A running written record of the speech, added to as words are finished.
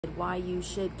Why you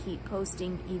should keep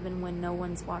posting even when no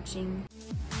one's watching.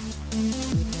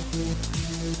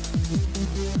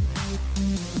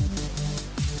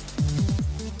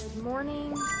 Good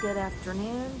morning, good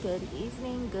afternoon, good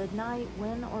evening, good night,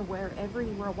 when or wherever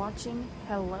you are watching.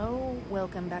 Hello,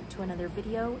 welcome back to another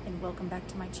video and welcome back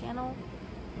to my channel.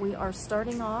 We are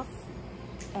starting off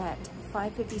at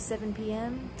 5:57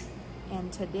 p.m.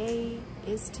 and today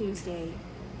is Tuesday.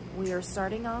 We are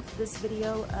starting off this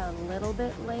video a little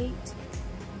bit late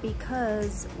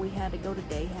because we had to go to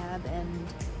Dayhab, and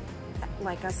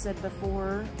like I said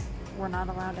before, we're not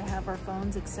allowed to have our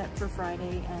phones except for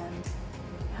Friday, and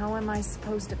how am I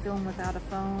supposed to film without a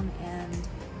phone?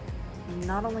 And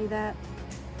not only that,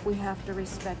 we have to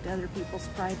respect other people's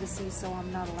privacy, so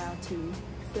I'm not allowed to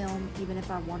film even if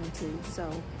I wanted to.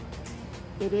 So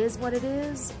it is what it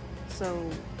is, so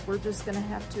we're just gonna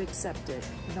have to accept it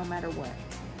no matter what.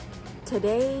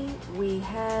 Today we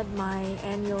had my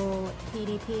annual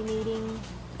PDP meeting.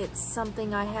 It's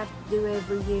something I have to do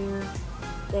every year.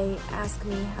 They ask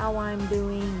me how I'm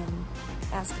doing and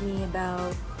ask me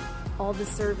about all the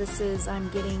services I'm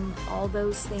getting, all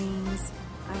those things.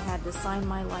 I had to sign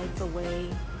my life away.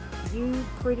 You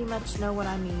pretty much know what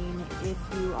I mean if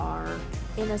you are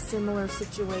in a similar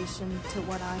situation to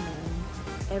what I'm in.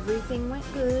 Everything went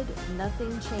good,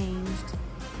 nothing changed.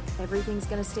 Everything's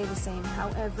gonna stay the same.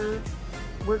 However,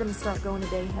 we're gonna start going to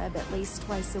Dayhab at least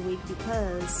twice a week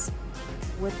because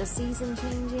with the season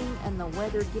changing and the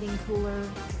weather getting cooler,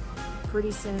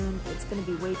 pretty soon it's gonna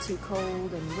be way too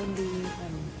cold and windy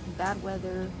and bad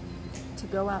weather to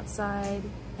go outside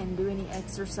and do any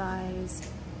exercise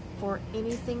or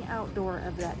anything outdoor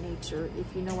of that nature,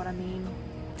 if you know what I mean.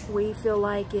 We feel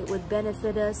like it would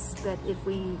benefit us that if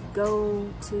we go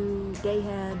to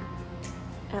Dayhab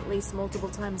at least multiple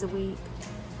times a week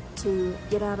to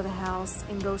get out of the house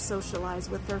and go socialize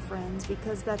with our friends,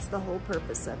 because that's the whole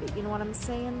purpose of it. You know what I'm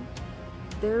saying?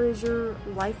 There is your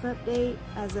life update.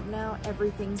 As of now,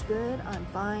 everything's good. I'm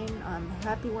fine. I'm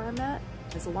happy where I'm at.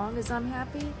 As long as I'm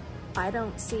happy, I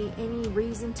don't see any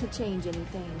reason to change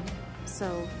anything.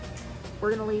 So we're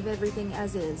gonna leave everything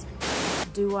as is.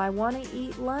 Do I want to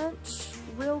eat lunch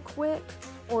real quick,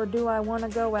 or do I want to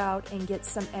go out and get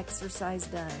some exercise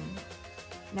done?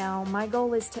 Now, my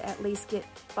goal is to at least get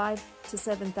 5,000 to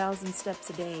 7,000 steps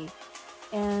a day,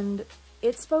 and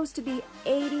it's supposed to be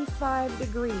 85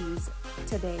 degrees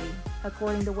today,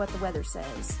 according to what the weather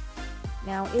says.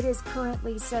 Now, it is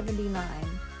currently 79.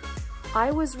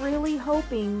 I was really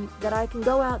hoping that I can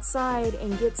go outside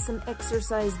and get some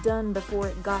exercise done before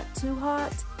it got too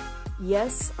hot.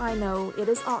 Yes, I know, it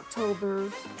is October.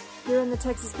 Here in the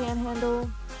Texas Panhandle,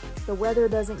 the weather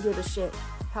doesn't give a shit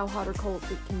how hot or cold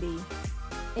it can be.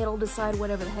 It'll decide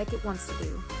whatever the heck it wants to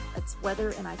do. It's weather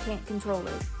and I can't control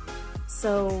it.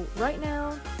 So right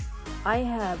now, I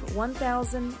have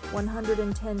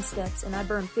 1,110 steps and I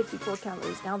burn 54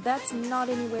 calories. Now that's not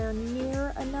anywhere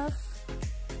near enough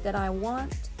that I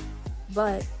want,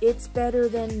 but it's better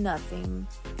than nothing.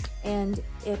 And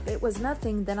if it was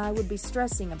nothing, then I would be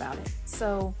stressing about it.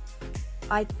 So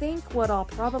I think what I'll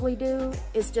probably do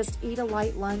is just eat a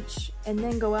light lunch and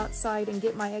then go outside and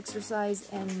get my exercise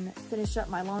and finish up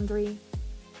my laundry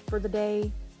for the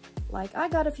day. Like, I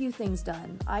got a few things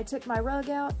done. I took my rug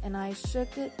out and I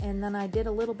shook it, and then I did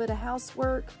a little bit of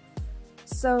housework.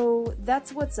 So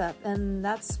that's what's up, and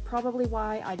that's probably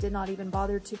why I did not even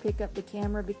bother to pick up the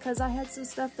camera, because I had some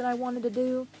stuff that I wanted to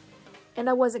do. And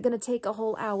I wasn't going to take a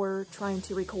whole hour trying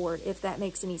to record, if that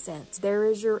makes any sense. There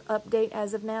is your update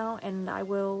as of now, and I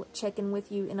will check in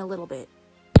with you in a little bit.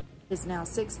 It's now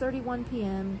 6:31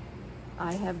 p.m.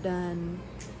 I have done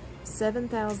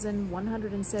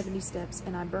 7,170 steps,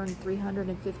 and I burned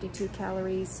 352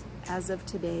 calories as of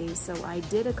today. So I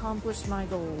did accomplish my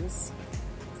goals.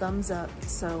 Thumbs up.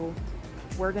 So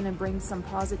we're going to bring some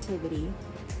positivity.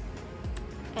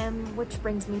 And which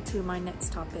brings me to my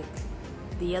next topic.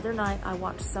 The other night, I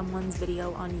watched someone's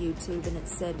video on YouTube, and it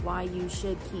said why you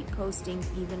should keep posting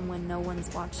even when no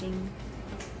one's watching,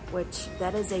 which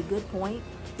that is a good point,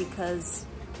 because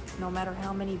no matter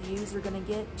how many views you're gonna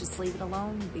get, just leave it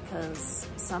alone, because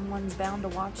someone's bound to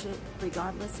watch it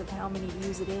regardless of how many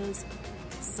views it is.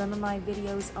 Some of my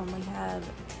videos only have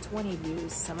 20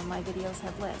 views, some of my videos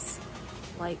have less.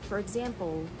 Like, for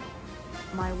example,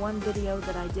 my one video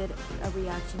that I did a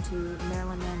reaction to,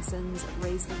 Marilyn Manson's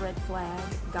Raise the Red Flag,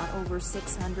 got over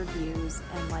 600 views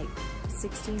and like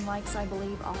 16 likes, I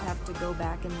believe. I'll have to go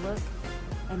back and look.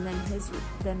 And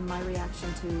then my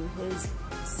reaction to his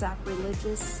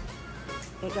Sacrilegious,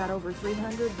 it got over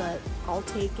 300, but I'll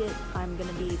take it. I'm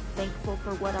gonna be thankful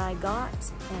for what I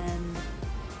got, and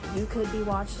You could be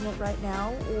watching it right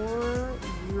now, or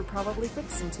you're probably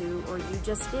fixing to, or you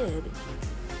just did.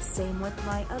 Same with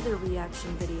my other reaction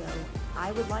video.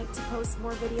 I would like to post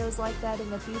more videos like that in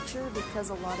the future because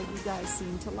a lot of you guys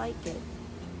seem to like it.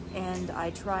 And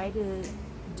I try to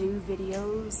do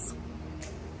videos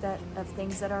of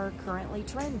things that are currently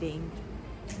trending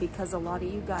because a lot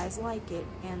of you guys like it,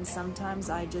 and sometimes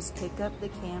I just pick up the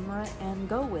camera and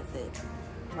go with it.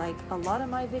 Like, a lot of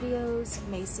my videos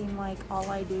may seem like all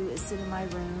I do is sit in my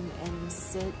room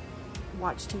and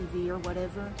watch TV or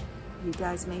whatever. You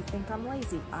guys may think I'm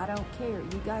lazy. I don't care.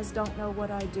 You guys don't know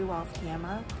what I do off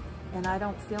camera, and I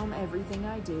don't film everything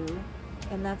I do,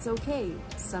 and that's okay.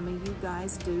 Some of you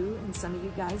guys do, and some of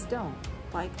you guys don't.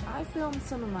 Like, I film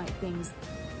some of my things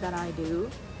that I do.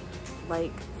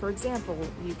 Like, for example,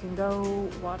 you can go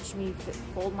watch me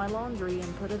fold my laundry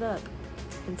and put it up.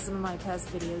 In some of my past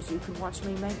videos, you can watch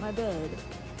me make my bed.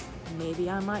 Maybe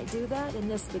I might do that in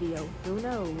this video. Who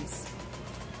knows?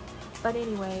 But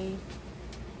anyway,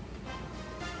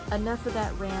 enough of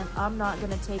that rant. I'm not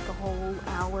going to take a whole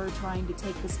hour trying to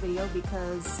take this video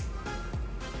because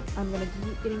I'm going to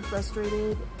keep getting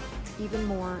frustrated even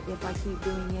more if I keep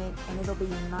doing it, and it'll be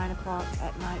 9 o'clock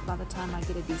at night by the time I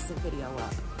get a decent video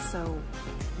up. So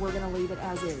we're going to leave it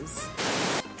as is.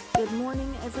 Good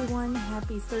morning, everyone.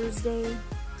 Happy Thursday.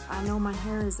 I know my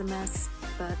hair is a mess,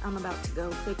 but I'm about to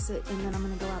go fix it, and then I'm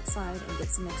going to go outside and get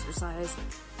some exercise.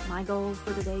 My goal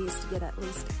for today is to get at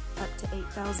least up to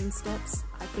 8,000 steps.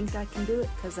 I think I can do it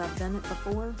because I've done it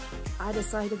before. I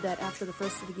decided that after the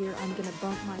first of the year, I'm going to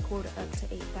bump my quota up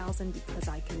to 8,000 because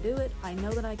I can do it. I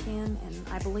know that I can, and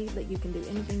I believe that you can do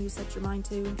anything you set your mind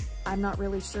to. I'm not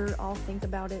really sure. I'll think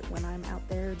about it when I'm out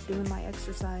there doing my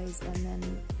exercise, and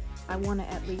then I want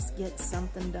to at least get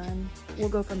something done. We'll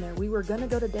go from there. We were going to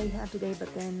go to half today,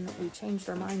 but then we changed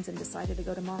our minds and decided to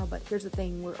go tomorrow. But here's the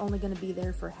thing, we're only going to be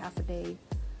there for half a day.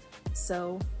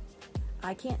 So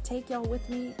I can't take y'all with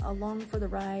me along for the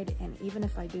ride, and even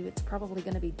if I do, it's probably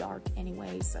going to be dark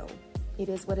anyway, so it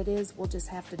is what it is. We'll just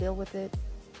have to deal with it.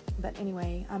 But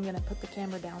anyway, I'm going to put the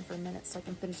camera down for a minute so I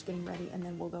can finish getting ready, and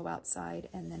then we'll go outside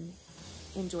and then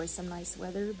enjoy some nice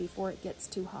weather before it gets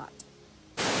too hot.